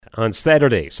on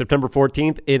Saturday, September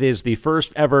 14th. It is the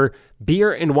first ever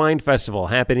Beer and Wine Festival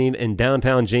happening in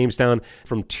downtown Jamestown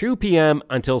from 2 p.m.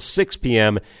 until 6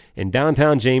 p.m. in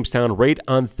downtown Jamestown, right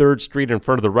on 3rd Street in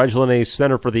front of the Reg Linnaeus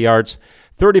Center for the Arts.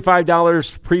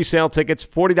 $35 pre-sale tickets,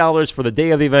 $40 for the day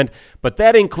of the event, but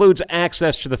that includes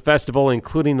access to the festival,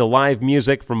 including the live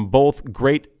music from both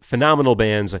great, phenomenal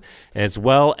bands, as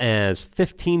well as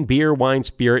 15 beer, wine,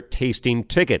 spirit tasting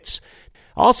tickets.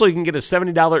 Also, you can get a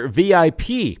 $70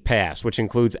 VIP pass, which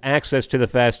includes access to the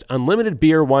fest, unlimited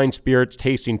beer, wine, spirits,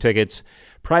 tasting tickets,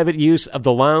 private use of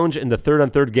the lounge and the 3rd on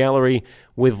 3rd gallery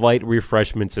with light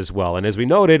refreshments as well. And as we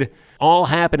noted, all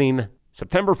happening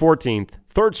September 14th,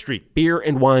 3rd Street Beer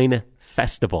and Wine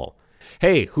Festival.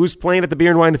 Hey, who's playing at the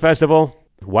Beer and Wine Festival?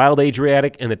 Wild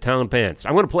Adriatic and the Town Pants.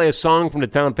 I'm going to play a song from the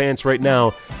Town Pants right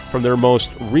now from their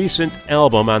most recent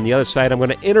album. On the other side, I'm going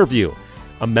to interview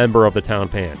a member of the Town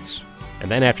Pants. And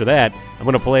then after that, I'm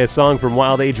going to play a song from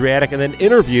Wild Adriatic and then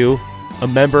interview a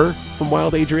member from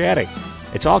Wild Adriatic.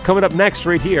 It's all coming up next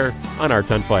right here on Arts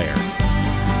on Fire.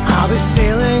 I'll be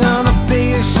sailing on a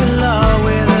bay of Shiloh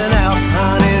with an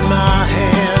alpine in my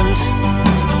hand.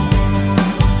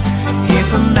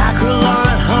 If a mackerel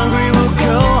aren't hungry, we'll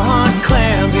go hunt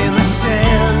clams in the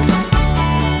sand.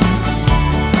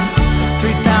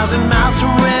 3,000 miles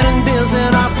from Redding Bills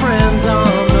and our friends on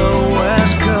the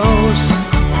west coast.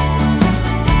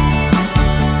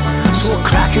 So we'll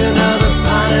crack another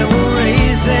pint and we'll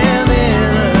raise them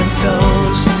in a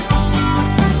toast.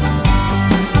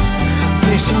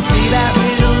 Fishing sea bass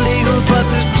is illegal, but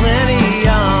there's plenty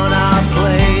on our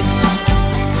plates.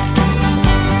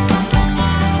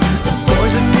 The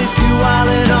boys in Nisku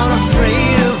Island aren't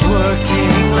afraid of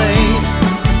working late.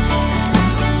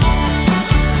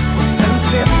 With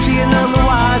 750 and none the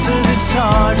wiser, it's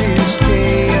hard to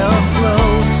stay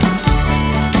afloat.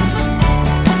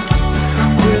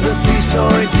 With a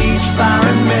 3-story beach fire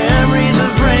and memories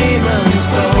of Raymond's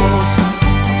boat.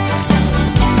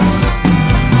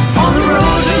 On the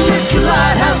road to Nisku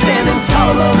Lighthouse, standing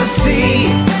tall above the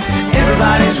sea.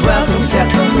 Everybody's welcome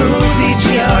except the moves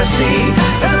EGRC.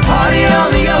 There's a party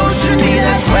on the ocean,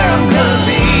 that's where I'm gonna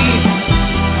be.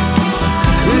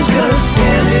 Who's gonna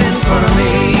stand in front of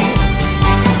me?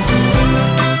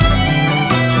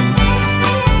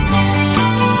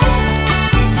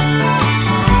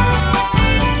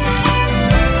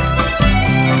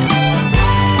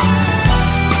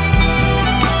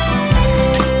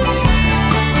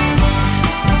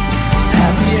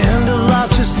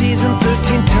 Season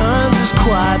 13 tons is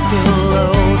quite the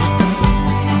load.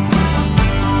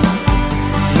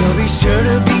 You'll be sure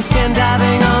to be sand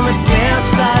diving on the damp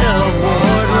side of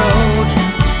Ward Road.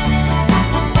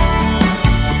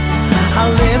 Our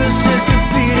livers took a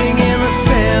beating and the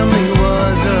family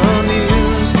was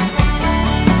amused.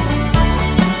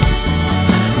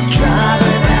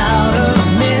 Driving out of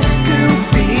Nisku,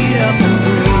 beat up and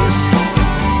bruised.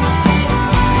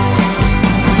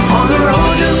 On the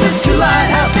road to Nisku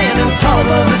Lighthouse, standing tall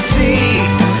above the sea.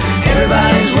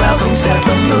 Everybody's welcome except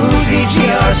the moons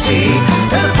EGRC.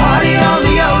 There's a party on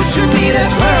the ocean,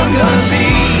 that's where I'm gonna be.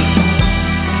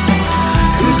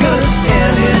 Who's gonna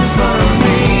stand in front of me?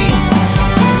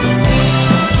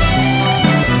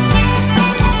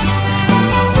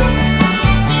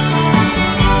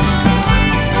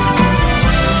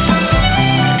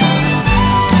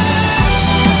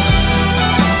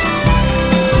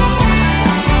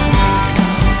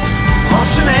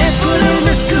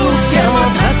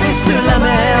 Sur la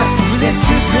mer, vous êtes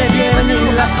tous les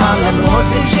bienvenus là par l'amour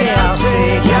de GRC.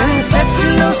 Il y a une fête sur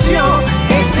l'océan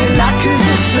et c'est là que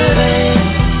je serai.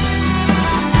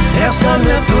 Personne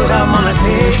ne pourra m'en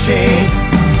empêcher.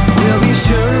 We'll be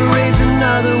sure to raise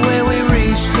another when we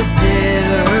reach the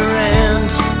bitter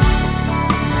end,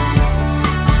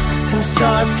 and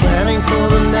start planning for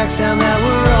the next time that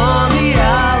we're on the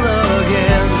isle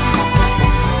again.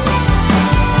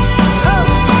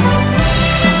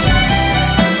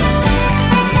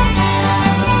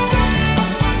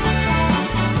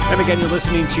 And again, you're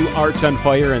listening to Arts on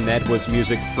Fire, and that was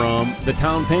music from the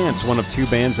Town Pants, one of 2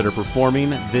 bands that are performing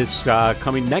this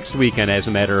coming next weekend, as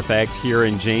a matter of fact, here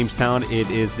in Jamestown.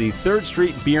 It is the 3rd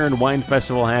Street Beer and Wine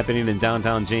Festival happening in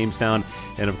downtown Jamestown,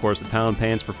 and of course the Town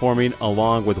Pants performing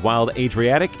along with Wild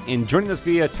Adriatic. And joining us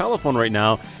via telephone right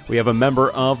now, we have a member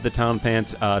of the Town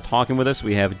Pants talking with us.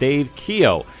 We have Dave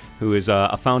Keogh, who is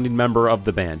a founding member of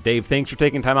the band. Dave, thanks for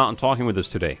taking time out and talking with us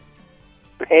today.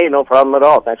 Hey, no problem at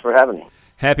all. Thanks for having me.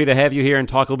 Happy to have you here and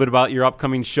talk a little bit about your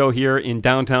upcoming show here in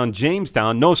downtown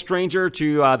Jamestown. No stranger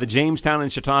to the Jamestown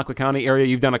and Chautauqua County area.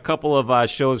 You've done a couple of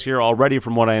shows here already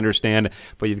from what I understand,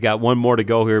 but you've got one more to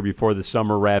go here before the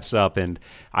summer wraps up. And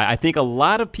I think a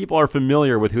lot of people are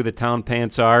familiar with who the Town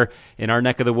Pants are in our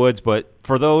neck of the woods, but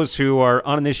for those who are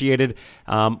uninitiated,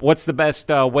 what's the best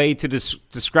way to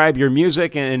describe your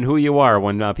music and who you are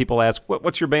when people ask,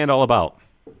 what's your band all about?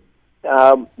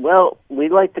 Well, we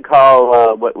like to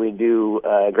call what we do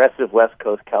aggressive West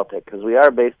Coast Celtic, because we are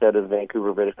based out of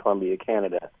Vancouver, British Columbia,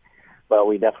 Canada. But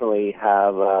we definitely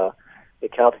have a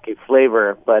Celtic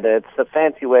flavor, but it's a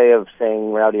fancy way of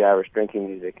saying rowdy Irish drinking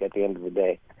music at the end of the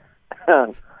day.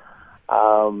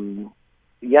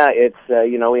 Yeah, it's,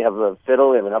 we have a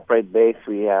fiddle, we have an upright bass,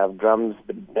 we have drums,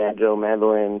 banjo,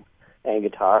 mandolin, and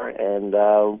guitar, and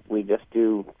we just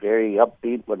do very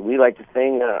upbeat, what we like to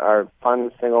sing are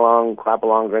fun, sing-along,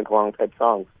 clap-along, drink-along type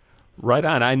songs. Right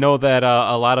on. I know that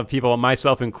a lot of people,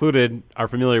 myself included, are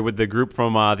familiar with the group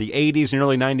from the 80s and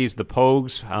early 90s, the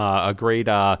Pogues, a great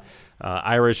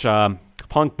Irish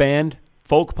punk band,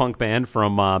 folk punk band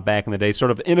from back in the day,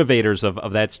 sort of innovators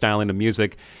of that styling of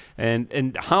music.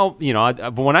 And how,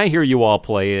 when I hear you all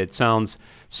play, it sounds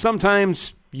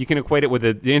sometimes you can equate it with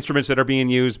the instruments that are being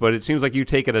used, but it seems like you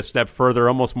take it a step further,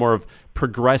 almost more of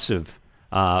progressive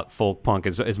folk punk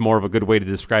is more of a good way to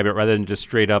describe it rather than just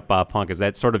straight up punk. Is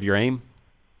that sort of your aim?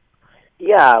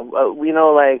 Yeah, we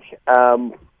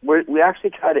actually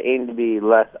try to aim to be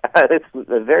less, it's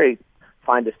a very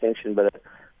fine distinction, but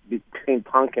between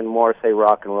punk and more, say,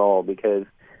 rock and roll, because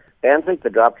bands like the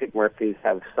Dropkick Murphys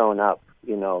have sewn up,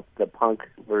 the punk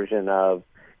version of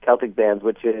Celtic bands,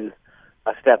 which is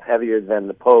a step heavier than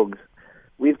the Pogues.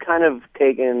 We've kind of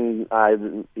taken,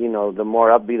 the more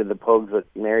upbeat of the Pogues, but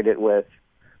married it with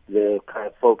the kind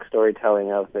of folk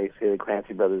storytelling of basically the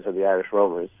Clancy Brothers or the Irish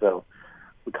Rovers. So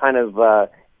we kind of,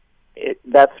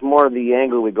 that's more the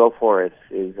angle we go for is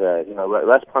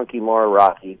less punky, more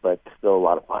rocky, but still a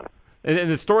lot of fun.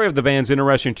 And the story of the band's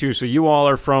interesting, too. So you all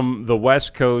are from the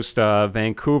West Coast,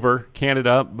 Vancouver,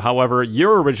 Canada. However,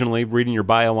 you're originally, reading your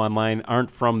bio online,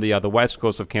 aren't from the West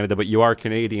Coast of Canada, but you are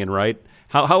Canadian, right?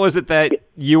 How is it that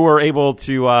you were able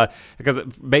to, because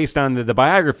based on the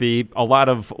biography, a lot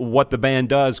of what the band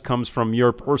does comes from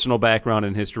your personal background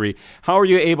and history. How are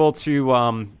you able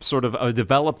to sort of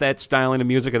develop that styling of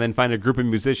music and then find a group of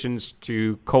musicians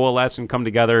to coalesce and come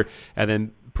together and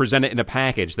then present it in a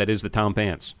package that is the Town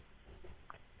Pants?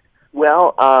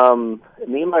 Well,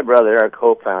 me and my brother are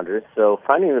co-founders, so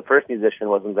finding the first musician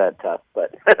wasn't that tough,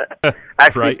 but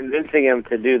actually right. Convincing him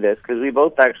to do this, because we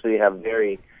both actually have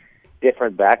very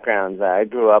different backgrounds. I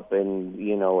grew up in,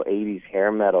 80s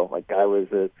hair metal. Like,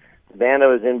 the band I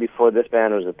was in before this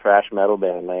band was a thrash metal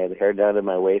band. I had hair down to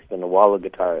my waist and a wall of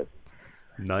guitars.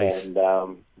 Nice.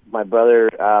 And my brother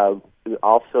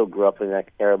also grew up in that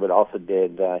era, but also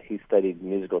he studied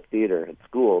musical theater at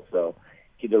school, so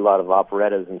he did a lot of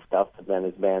operettas and stuff, but then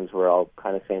his bands were all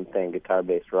kind of same thing,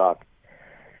 guitar-based rock.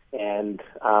 And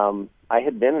I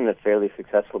had been in a fairly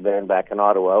successful band back in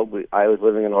Ottawa. I was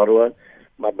living in Ottawa.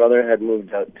 My brother had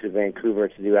moved out to Vancouver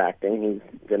to do acting.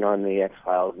 He's been on the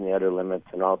X-Files and the Outer Limits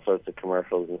and all sorts of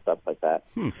commercials and stuff like that.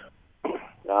 The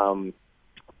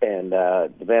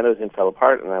band I was in fell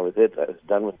apart, and that was it. I was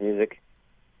done with music,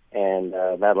 and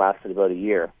that lasted about a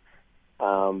year.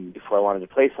 Before I wanted to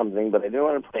play something, but I didn't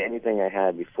want to play anything I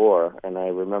had before, and I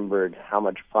remembered how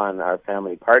much fun our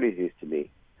family parties used to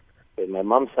be. My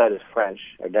mom's side is French,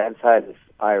 our dad's side is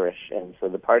Irish, and so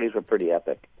the parties were pretty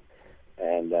epic.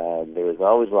 And there was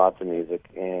always lots of music,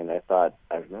 and I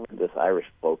remember this Irish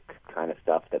folk kind of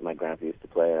stuff that my grandpa used to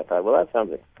play, and I thought, well, that sounds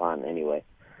like fun anyway.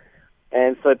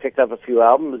 And so I picked up a few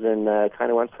albums and kind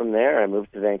of went from there. I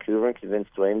moved to Vancouver and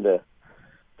convinced Dwayne to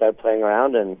start playing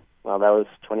around, and well, that was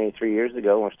 23 years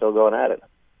ago, and we're still going at it.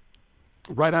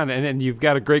 Right on, and you've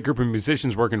got a great group of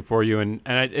musicians working for you, and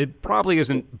it probably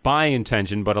isn't by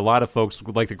intention, but a lot of folks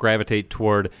would like to gravitate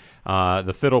toward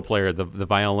the fiddle player, the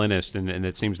violinist, and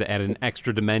it seems to add an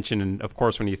extra dimension. And, of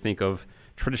course, when you think of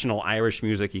traditional Irish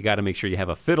music, you got to make sure you have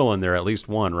a fiddle in there, at least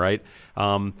one, right?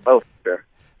 Oh, sure.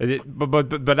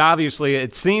 But obviously,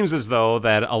 it seems as though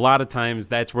that a lot of times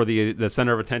that's where the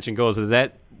center of attention goes. Is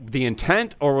that the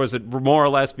intent, or was it more or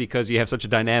less because you have such a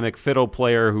dynamic fiddle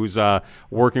player who's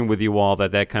working with you all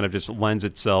that kind of just lends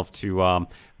itself to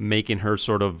making her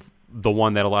sort of the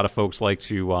one that a lot of folks like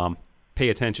to pay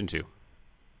attention to?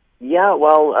 Yeah,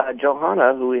 well,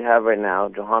 Johanna, who we have right now,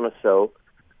 Johanna So,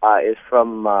 is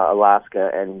from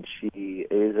Alaska, and she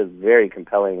is a very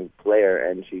compelling player,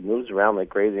 and she moves around like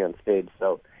crazy on stage,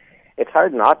 so it's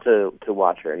hard not to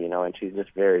watch her, and she's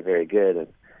just very, very good. And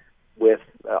with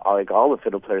like all the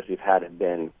fiddle players we've had have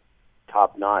been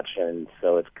top notch, and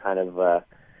so it's kind of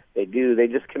they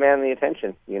just command the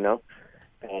attention,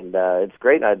 and it's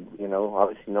great.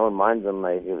 Obviously no one minds them.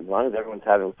 Like, as long as everyone's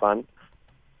having fun,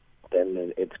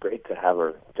 then it's great to have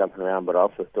her jumping around, but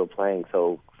also still playing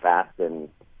so fast and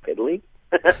fiddly.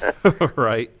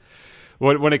 Right.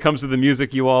 When it comes to the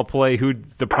music you all play,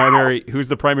 who's the primary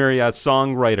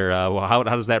songwriter? How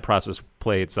does that process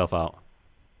play itself out?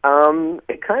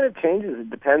 It kind of changes. It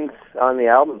depends on the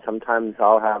album. Sometimes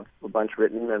I'll have a bunch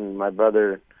written and my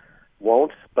brother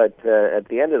won't, but at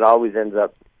the end it always ends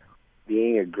up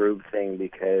being a group thing,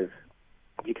 because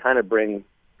you kind of bring,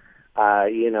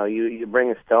 you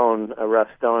bring a rough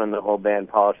stone, and the whole band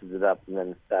polishes it up, and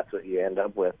then that's what you end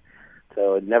up with.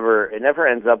 So it never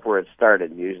ends up where it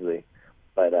started usually,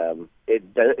 but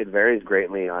it varies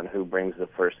greatly on who brings the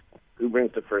first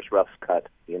rough cut,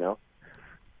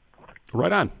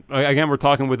 Right on. Again, we're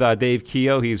talking with Dave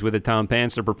Keogh. He's with the Town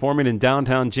Bands. They're performing in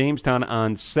downtown Jamestown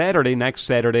on next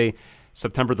Saturday,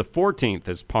 September the 14th,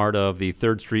 as part of the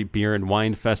 3rd Street Beer and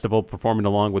Wine Festival, performing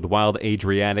along with Wild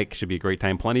Adriatic. Should be a great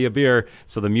time. Plenty of beer,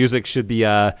 so the music should be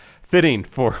fitting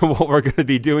for what we're going to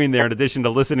be doing there, in addition to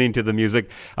listening to the music.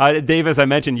 Dave, as I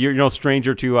mentioned, you're no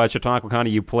stranger to Chautauqua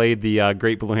County. You played the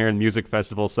Great Blue Heron Music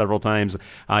Festival several times.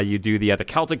 You do the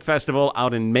Celtic Festival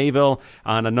out in Mayville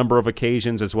on a number of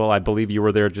occasions as well. I believe you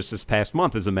were there just this past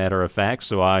month, as a matter of fact.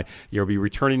 So you'll be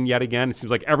returning yet again. It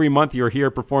seems like every month you're here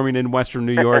performing in Western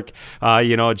New York.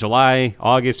 July,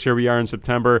 August, here we are in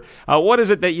September. What is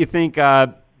it that you think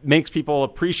makes people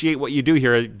appreciate what you do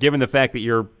here, given the fact that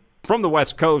you're from the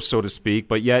West Coast, so to speak,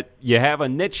 but yet you have a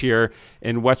niche here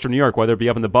in Western New York, whether it be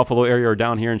up in the Buffalo area or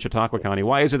down here in Chautauqua County?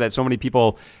 Why is it that so many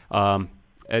people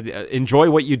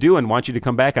enjoy what you do and want you to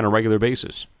come back on a regular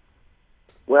basis?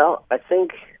 Well, I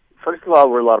think, first of all,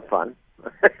 we're a lot of fun.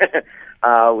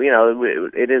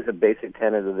 It is a basic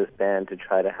tenet of this band to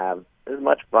try to have as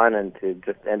much fun and to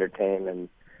just entertain, and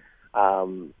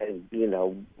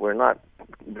we're not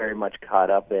very much caught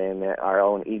up in our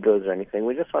own egos or anything.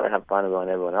 We just want to have fun and want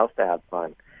everyone else to have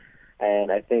fun.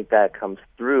 And I think that comes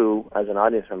through as an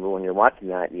audience member when you're watching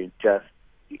that. You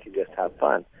can just have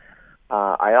fun.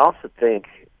 I also think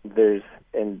I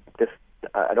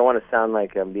don't want to sound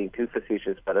like I'm being too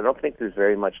facetious, but I don't think there's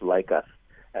very much like us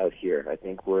out here. I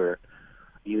think we're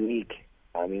unique.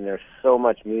 I mean, there's so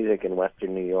much music in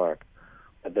Western New York,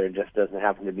 but there just doesn't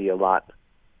happen to be a lot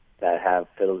that have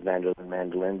fiddles, banjos, and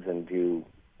mandolins and do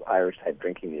Irish type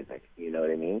drinking music. You know what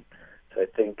I mean? So I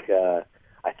think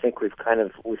we're kind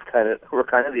of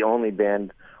the only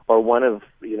band, or one of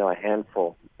a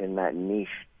handful in that niche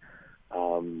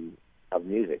of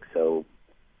music. So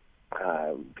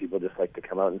people just like to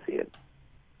come out and see it.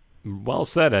 Well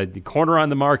said. A corner on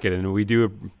the market, and we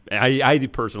do. I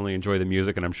personally enjoy the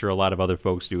music, and I'm sure a lot of other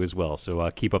folks do as well. So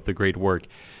keep up the great work.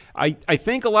 I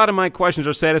think a lot of my questions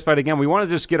are satisfied. Again, we want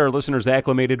to just get our listeners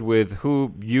acclimated with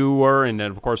who you are and,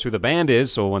 of course, who the band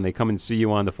is. So when they come and see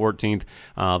you on the 14th,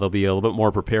 they'll be a little bit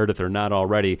more prepared if they're not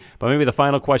already. But maybe the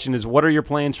final question is, what are your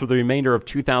plans for the remainder of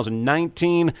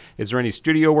 2019? Is there any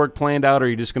studio work planned out, or are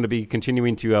you just going to be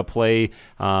continuing to play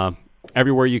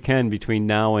everywhere you can between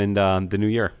now and the new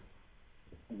year?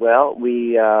 Well,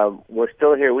 we're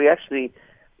still here.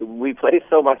 We play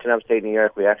so much in upstate New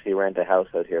York, we actually rent a house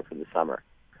out here for the summer.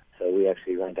 So we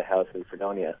actually rent a house in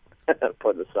Fredonia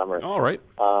for the summer. All right.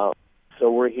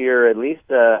 So we're here at least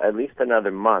another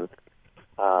month.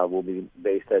 We'll be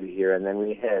based out of here, and then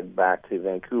we head back to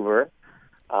Vancouver.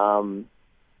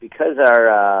 Because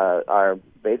our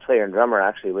bass player and drummer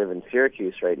actually live in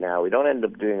Syracuse right now, we don't end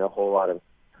up doing a whole lot of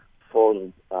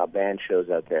full band shows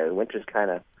out there. The winter's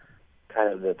kind of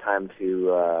the time to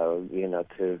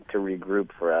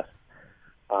regroup for us.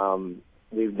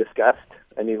 We've discussed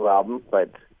a new album,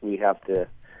 but we have to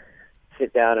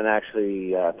sit down and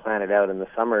actually plan it out. In the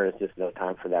summer, there's just no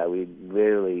time for that. We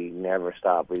literally never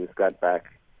stop. We just got back.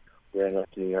 We're in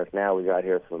New York now. We got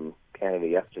here from Canada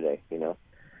yesterday, and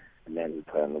then we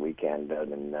play on the weekend out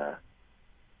in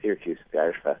Syracuse, the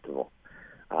Irish Festival.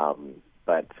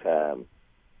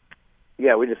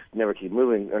 We just never keep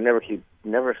moving, or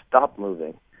never stop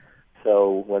moving.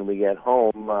 So when we get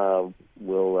home,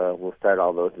 we'll start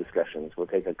all those discussions. We'll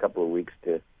take a couple of weeks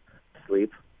to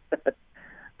sleep,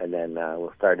 and then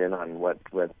we'll start in on what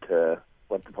the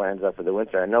plans are for the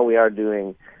winter. I know we're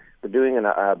doing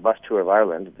a bus tour of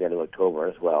Ireland at the end of October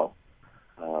as well.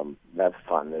 That's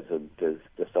fun. There's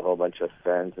just a whole bunch of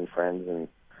friends, and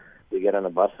we get on a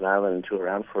bus in Ireland and tour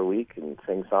around for a week and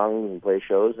sing songs and play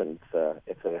shows, and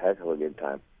it's a heck of a good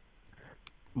time.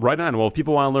 Right on. Well, if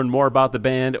people want to learn more about the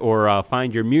band or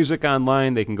find your music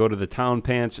online, they can go to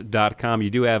thetownpants.com. You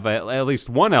do have at least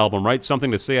one album, right?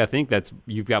 Something to Say. I think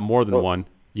you've got more than one.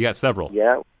 You got several.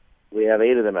 Yeah, we have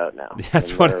 8 of them out now.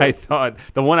 That's what I thought.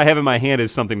 The one I have in my hand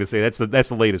is Something to Say. That's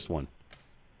the latest one.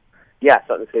 Yeah,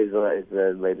 Something to Say is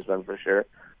the latest one for sure.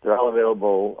 They're all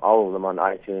available, all of them on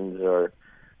iTunes or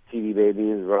CD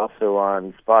Babies. We're also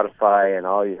on Spotify and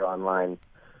all your online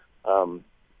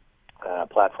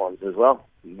platforms as well.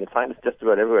 You can find us just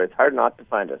about everywhere. It's hard not to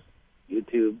find us.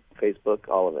 YouTube, Facebook,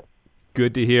 all of it.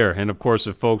 Good to hear. And, of course,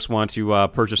 if folks want to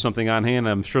purchase something on hand,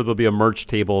 I'm sure there'll be a merch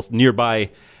table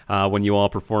nearby when you all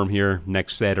perform here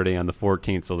next Saturday on the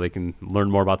 14th, so they can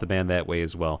learn more about the band that way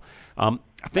as well. I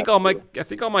think all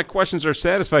my questions are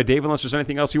satisfied, Dave, unless there's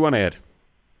anything else you want to add.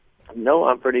 No,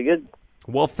 I'm pretty good.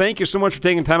 Well, thank you so much for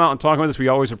taking time out and talking with us. We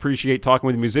always appreciate talking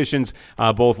with musicians,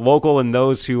 both local and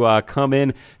those who come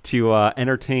in to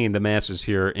entertain the masses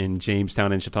here in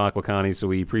Jamestown and Chautauqua County. So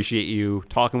we appreciate you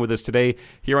talking with us today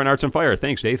here on Arts on Fire.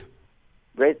 Thanks, Dave.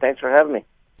 Great. Thanks for having me.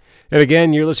 And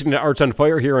again, you're listening to Arts on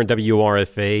Fire here on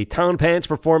WRFA. Town Pants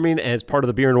performing as part of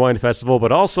the Beer and Wine Festival,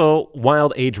 but also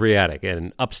Wild Adriatic,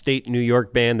 an upstate New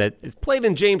York band that has played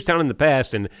in Jamestown in the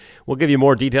past. And we'll give you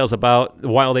more details about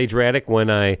Wild Adriatic when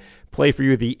I play for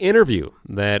you the interview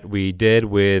that we did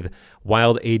with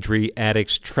Wild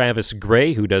Adriatic's Travis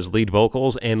Gray, who does lead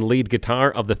vocals and lead guitar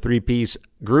of the three-piece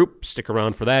group. Stick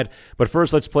around for that. But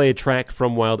first, let's play a track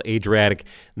from Wild Adriatic.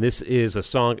 This is a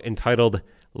song entitled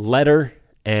Letter.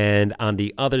 And on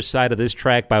the other side of this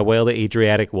track by Wild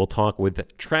Adriatic, we'll talk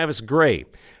with Travis Gray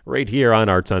right here on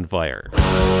Arts on Fire. I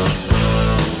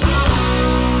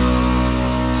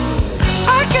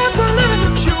can't believe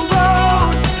that you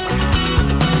wrote,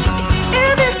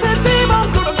 and it said, babe,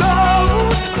 I'm gonna go.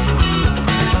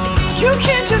 You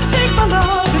can't just take my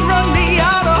love and run me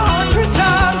out 100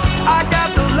 times. I got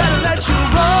the letter that you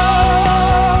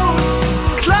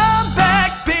wrote. Climb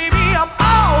back, baby, I'm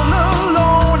all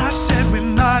alone. I said we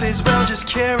might as well just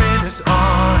carry this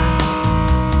on.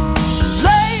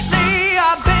 Lately,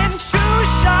 I've been too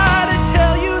shy to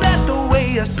tell you that the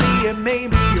way I see it,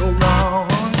 maybe you're wrong.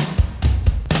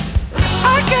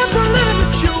 I can't believe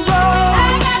that you wrote.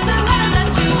 I got the letter that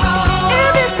you wrote.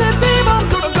 And it said, babe, I'm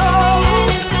gonna go.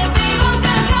 And it said, babe, I'm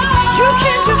gonna go. You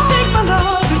can't just take my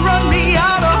love and run me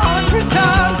out 100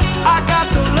 times. I got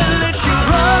the letter that you wrote.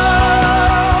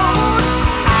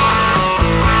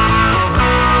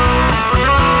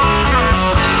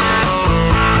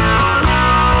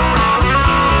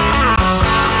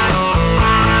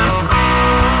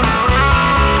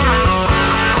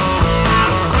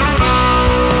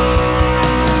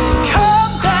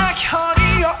 Come back,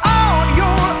 honey, you're on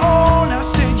your own. I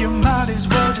said you might as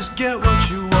well just get what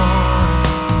you want.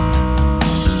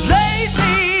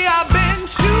 Lately, I've been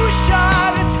too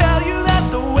shy to tell you that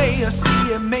the way I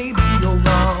see it, maybe you're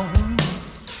wrong.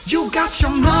 You got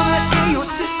your mother and your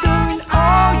sister and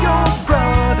all your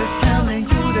brothers telling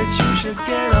you that you should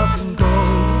get up and go.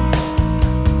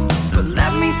 But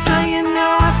let me tell you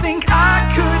now, I think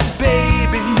I could,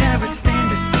 baby, never stand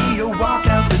to see you walk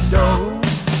out the door.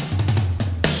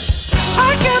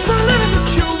 I can't believe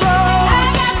that you wrote. I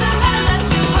got the letter that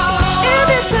you wrote. And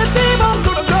it said, babe, I'm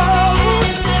gonna go. And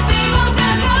it said, babe, I'm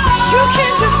gonna go. You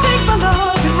can't just take my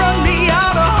love and run me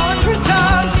out 100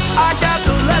 times. I got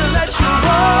the letter that you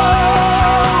wrote.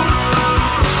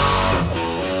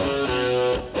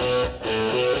 I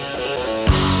got the letter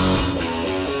that you I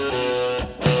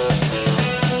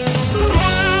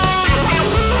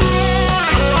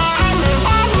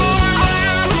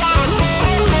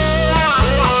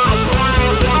wrote.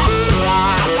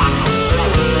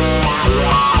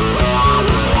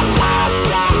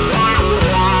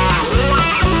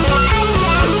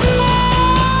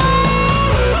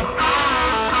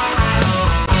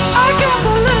 got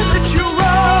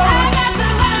the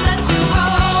letter that you wrote.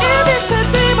 And it said,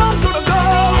 babe, I'm gonna go.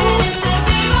 And it said,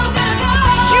 babe, I'm gonna go.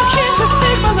 You can't just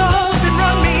take my love and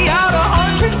run me out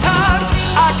 100 times.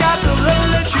 I got the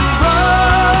letter that you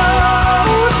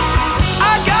wrote.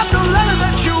 I got the letter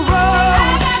that you I wrote.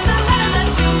 got the letter that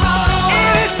you wrote.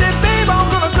 And it said, babe, I'm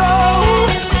gonna go.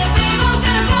 And it said, babe, I'm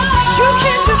gonna go. You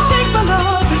can't just take my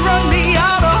love and run me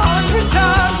out 100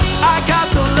 times. I got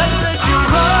the letter that you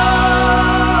wrote.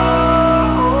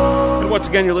 And once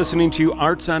again, you're listening to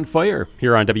Arts on Fire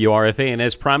here on WRFA. And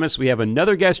as promised, we have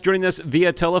another guest joining us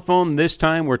via telephone. This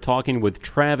time, we're talking with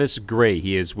Travis Gray.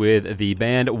 He is with the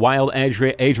band Wild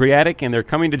Adriatic, and they're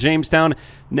coming to Jamestown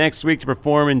next week to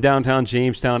perform in downtown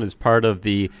Jamestown as part of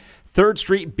the 3rd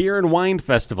Street Beer and Wine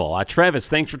Festival. Travis,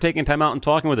 thanks for taking time out and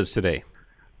talking with us today.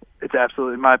 It's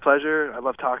absolutely my pleasure. I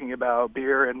love talking about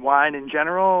beer and wine in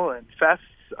general and fests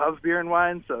of beer and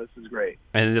wine, so this is great.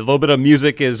 And a little bit of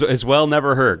music as well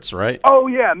never hurts, right? Oh,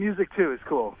 yeah, music, too, is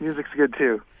cool. Music's good,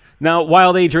 too. Now,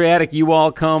 Wild Adriatic, you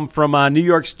all come from New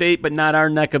York State, but not our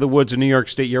neck of the woods of New York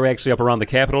State. You're actually up around the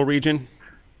Capital region?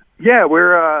 Yeah,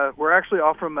 we're actually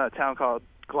all from a town called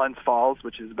Glens Falls,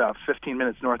 which is about 15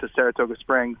 minutes north of Saratoga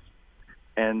Springs.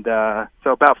 And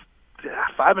so about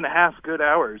 5.5 good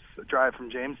hours drive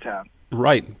from Jamestown.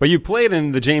 Right. But you played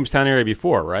in the Jamestown area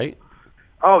before, right?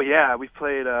 Oh, yeah. We've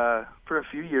played for a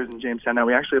few years in Jamestown now.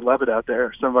 We actually love it out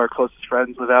there. Some of our closest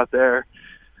friends live out there.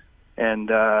 And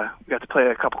we got to play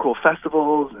at a couple cool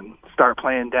festivals and start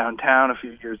playing downtown a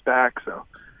few years back. So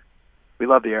we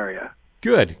love the area.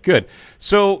 Good, good.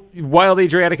 So Wild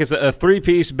Adriatic is a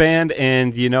three-piece band,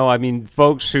 and,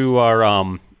 folks who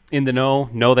are in the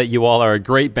know that you all are a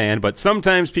great band, but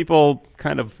sometimes people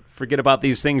kind of forget about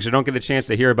these things or don't get a chance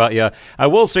to hear about you. I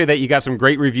will say that you got some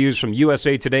great reviews from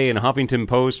USA Today and Huffington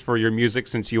Post for your music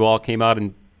since you all came out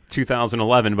in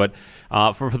 2011, but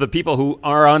for the people who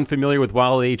are unfamiliar with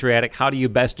Wild Adriatic, how do you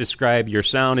best describe your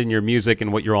sound and your music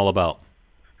and what you're all about?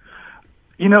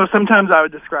 Sometimes I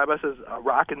would describe us as a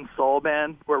rock and soul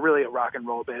band. We're really a rock and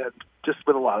roll band, just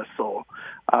with a lot of soul.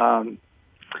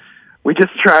 We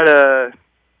just try to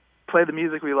play the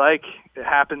music we like. It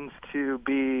happens to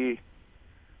be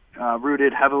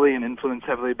rooted heavily and influenced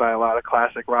heavily by a lot of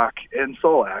classic rock and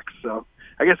soul acts. So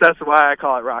I guess that's why I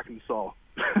call it rock and soul.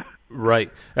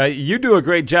 Right. You do a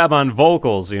great job on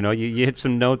vocals. You hit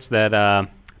some notes that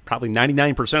probably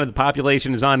 99% of the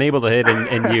population is unable to hit,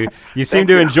 and you seem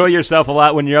to enjoy yourself a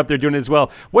lot when you're up there doing it as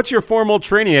well. What's your formal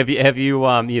training? Have you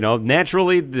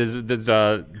naturally, does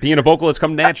being a vocalist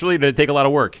come naturally to take a lot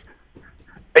of work?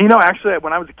 Actually,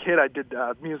 when I was a kid, I did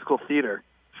musical theater.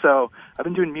 So I've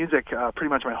been doing music pretty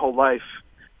much my whole life.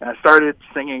 And I started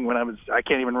singing when I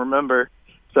can't even remember.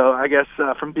 So I guess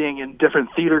from being in different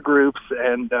theater groups,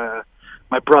 and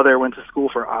my brother went to school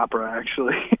for opera,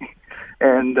 actually.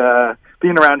 And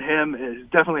being around him has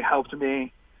definitely helped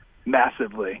me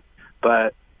massively.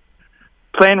 But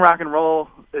playing rock and roll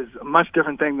is a much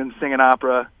different thing than singing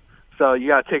opera. So you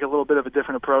got to take a little bit of a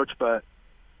different approach. But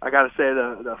I got to say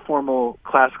the formal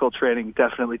classical training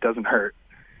definitely doesn't hurt.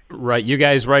 Right. You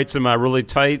guys write some really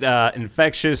tight,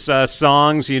 infectious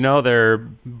songs. They're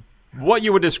what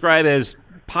you would describe as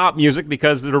pop music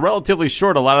because they're relatively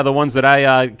short. A lot of the ones that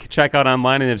I check out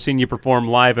online and have seen you perform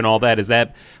live and all that, is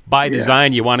that by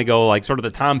design? You want to go like sort of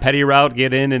the Tom Petty route,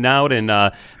 get in and out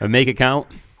and make it count?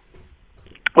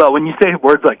 Well, when you say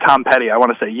words like Tom Petty, I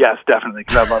want to say yes, definitely,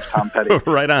 because I love Tom Petty.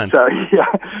 Right on. So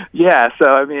yeah. So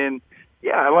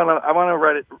I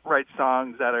want to write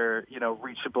songs that are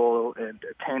reachable and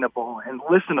attainable and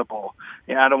listenable.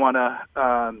 I don't want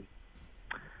to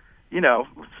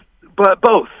but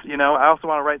both. I also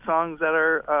want to write songs that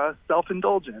are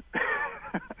self-indulgent.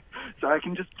 So I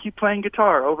can just keep playing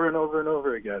guitar over and over and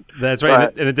over again. That's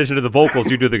right. But in addition to the vocals,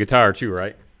 you do the guitar too,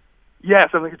 right? Yes,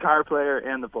 I'm the guitar player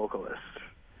and the vocalist.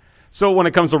 So when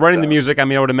it comes to writing the music, I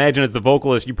would imagine as the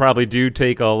vocalist, you probably do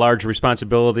take a large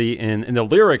responsibility in the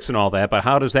lyrics and all that, but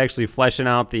how does actually fleshing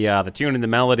out the tune and the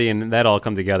melody and that all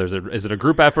come together? Is it a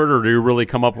group effort, or do you really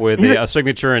come up with a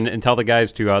signature and tell the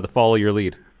guys to follow your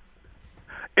lead?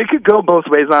 It could go both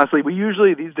ways, honestly. We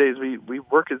usually, these days, we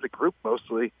work as a group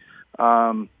mostly.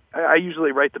 I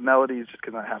usually write the melodies just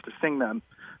because I have to sing them,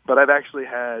 but I've actually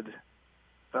had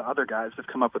other guys have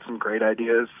come up with some great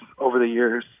ideas over the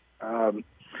years.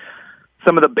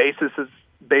 Some of the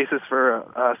basis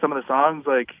for some of the songs,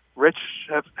 like Rich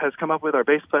has come up with, our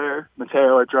bass player.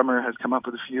 Mateo, our drummer, has come up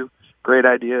with a few great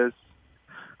ideas.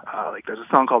 Like there's a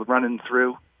song called Running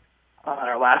Through on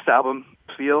our last album,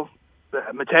 Feel,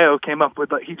 that Mateo came up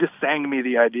with. Like, he just sang me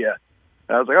the idea.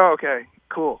 And I was like, oh, okay,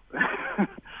 cool. And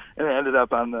it ended up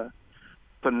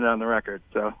putting it on the record.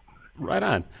 So right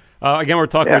on. Again, we're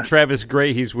talking with Travis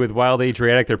Gray. He's with Wild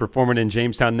Adriatic. They're performing in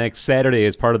Jamestown next Saturday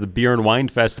as part of the Beer and Wine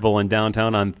Festival in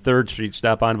downtown on 3rd Street.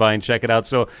 Stop on by and check it out.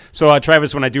 So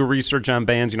Travis, when I do research on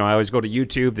bands, I always go to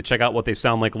YouTube to check out what they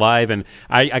sound like live. And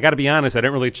I got to be honest, I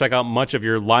didn't really check out much of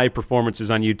your live performances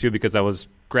on YouTube because I was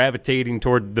gravitating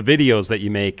toward the videos that you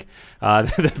make.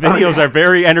 The videos are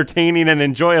very entertaining and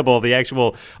enjoyable. The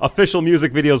actual official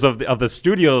music videos of the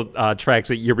studio tracks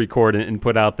that you record and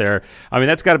put out there.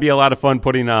 That's got to be a lot of fun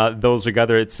putting those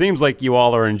together. It seems like you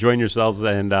all are enjoying yourselves,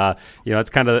 and it's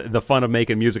kind of the fun of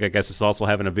making music. I guess it's also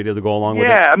having a video to go along with it.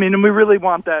 Yeah, and we really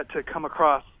want that to come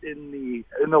across in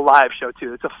the live show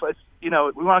too. We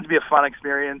want it to be a fun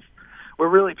experience. We're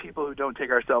really people who don't take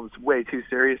ourselves way too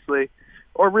seriously,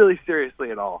 or really seriously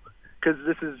at all, because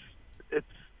it's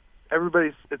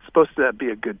supposed to be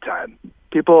a good time.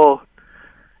 People,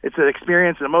 it's an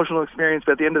experience, an emotional experience.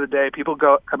 But at the end of the day, people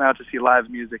come out to see live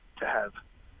music to have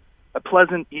a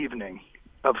pleasant evening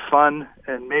of fun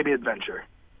and maybe adventure.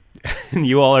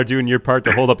 You all are doing your part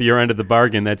to hold up your end of the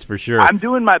bargain, that's for sure. I'm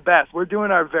doing my best. We're doing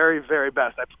our very, very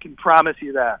best. I can promise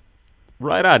you that.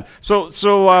 Right on.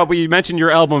 So we mentioned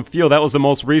your album Feel. That was the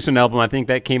most recent album. I think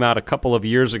that came out a couple of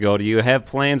years ago. Do you have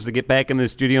plans to get back in the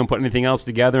studio and put anything else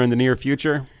together in the near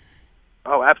future?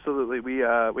 Oh, absolutely. We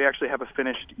actually have a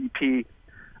finished EP.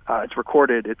 It's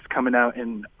recorded. It's coming out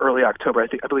in early October.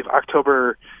 I believe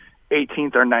October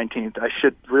 18th or 19th. I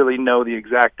should really know the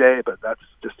exact day, but that's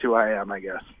just who I am, I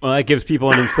guess. Well, that gives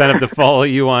people an incentive to follow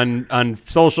you on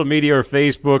social media or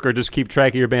Facebook, or just keep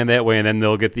track of your band that way, and then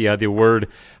they'll get the word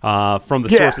from the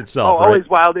source itself. Oh, always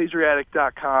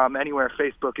WildAdriatic.com, anywhere,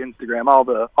 Facebook, Instagram, all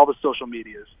the social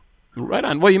medias. Right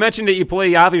on. Well, you mentioned that you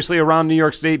play, obviously, around New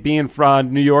York State, being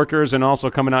from New Yorkers, and also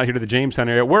coming out here to the Jamestown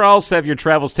area. Where else have your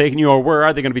travels taken you, or where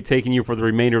are they going to be taking you for the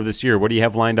remainder of this year? What do you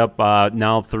have lined up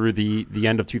now through the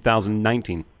end of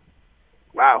 2019?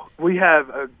 Wow. We have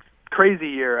a crazy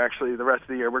year, actually, the rest of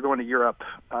the year. We're going to Europe.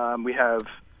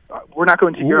 We're not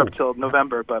going to Europe till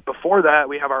November, but before that,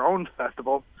 we have our own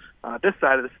festival this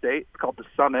side of the state. It's called the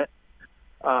Summit,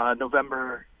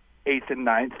 November 8th and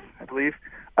 9th, I believe.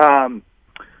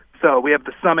 So we have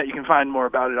the Summit. You can find more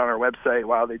about it on our website,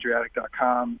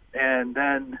 WildAdriatic.com. And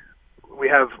then we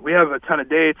have a ton of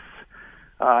dates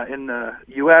in the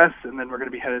U.S., and then we're going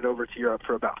to be headed over to Europe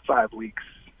for about 5 weeks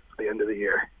at the end of the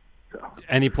year. So.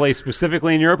 Any place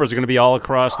specifically in Europe, or is it going to be all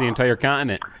across the entire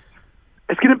continent?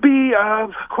 It's going to be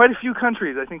quite a few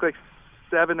countries. I think like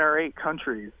 7 or 8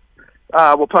 countries.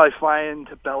 We'll probably fly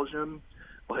into Belgium.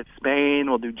 We'll hit Spain.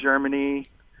 We'll do Germany.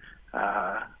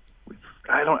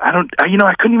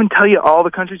 I couldn't even tell you all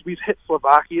the countries. We've hit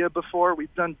Slovakia before.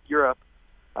 We've done Europe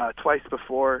twice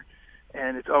before,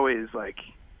 and it's always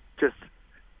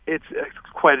it's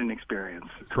quite an experience.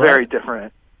 It's very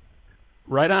different.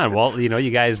 Right on. Well,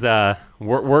 you guys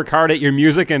work hard at your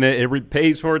music, and it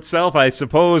pays for itself, I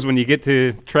suppose, when you get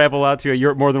to travel out to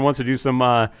Europe more than once to do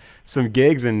some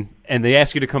gigs, and they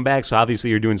ask you to come back, so obviously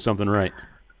you're doing something right.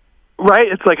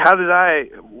 Right? It's like,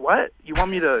 what? You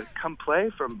want me to come play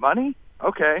for money?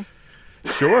 Okay.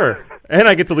 Sure. And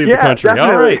I get to leave the country.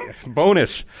 Definitely. All right.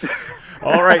 Bonus.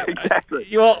 All right. Exactly.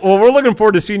 Well, we're looking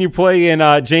forward to seeing you play in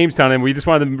Jamestown, and we just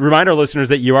wanted to remind our listeners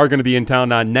that you are going to be in town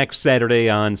next Saturday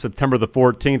on September the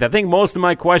 14th. I think most of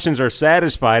my questions are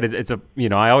satisfied.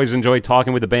 I always enjoy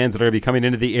talking with the bands that are going to be coming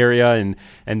into the area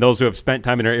and those who have spent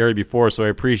time in our area before, so I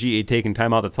appreciate you taking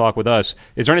time out to talk with us.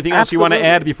 Is there anything else you want to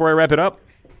add before I wrap it up?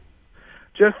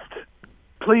 Just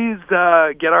please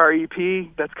get our EP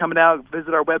that's coming out.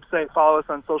 Visit our website. Follow us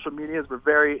on social medias. We're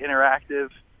very interactive.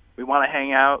 We want to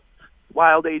hang out.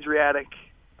 Wild Adriatic,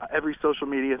 every social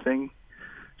media thing.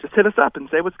 Just hit us up and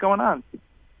say what's going on.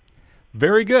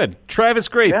 Very good. Travis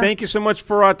Gray, thank you so much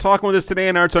for talking with us today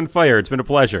on Arts on Fire. It's been a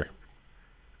pleasure.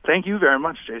 Thank you very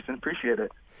much, Jason. Appreciate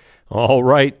it. All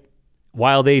right.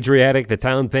 Wild Adriatic, the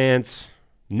Town Pants,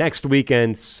 next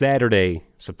weekend, Saturday,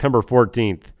 September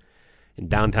 14th. In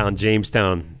downtown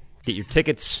Jamestown. Get your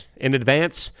tickets in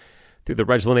advance through the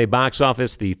Regilene box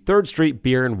office, the 3rd Street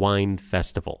Beer and Wine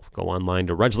Festival. Go online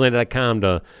to regilene.com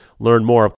to learn more.